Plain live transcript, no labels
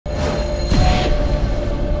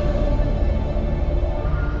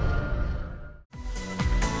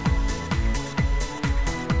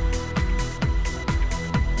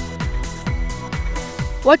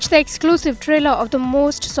Watch the exclusive trailer of the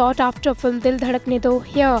most sought-after film Dil Dhadakne Do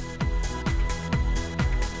here.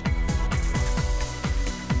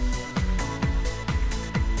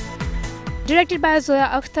 Directed by Zoya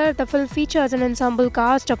Akhtar, the film features an ensemble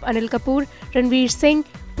cast of Anil Kapoor, Ranveer Singh,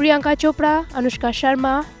 Priyanka Chopra, Anushka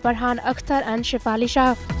Sharma, Farhan and Shefali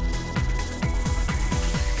Shah.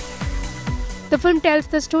 The film tells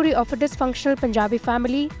the story of a dysfunctional Punjabi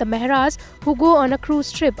family, the Mehras, who go on a cruise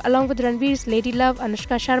trip along with Ranveer's lady love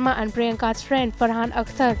Anushka Sharma and Priyanka's friend Farhan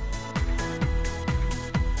Akhtar.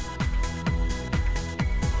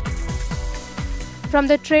 From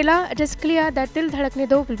the trailer, it is clear that Dil Dhadakne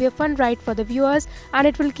Do will be a fun ride for the viewers, and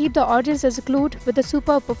it will keep the audiences glued with the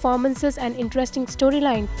superb performances and interesting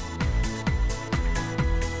storyline.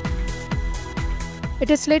 It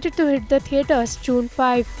is slated to hit the theatres June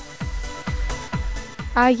 5.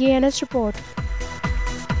 IANS report.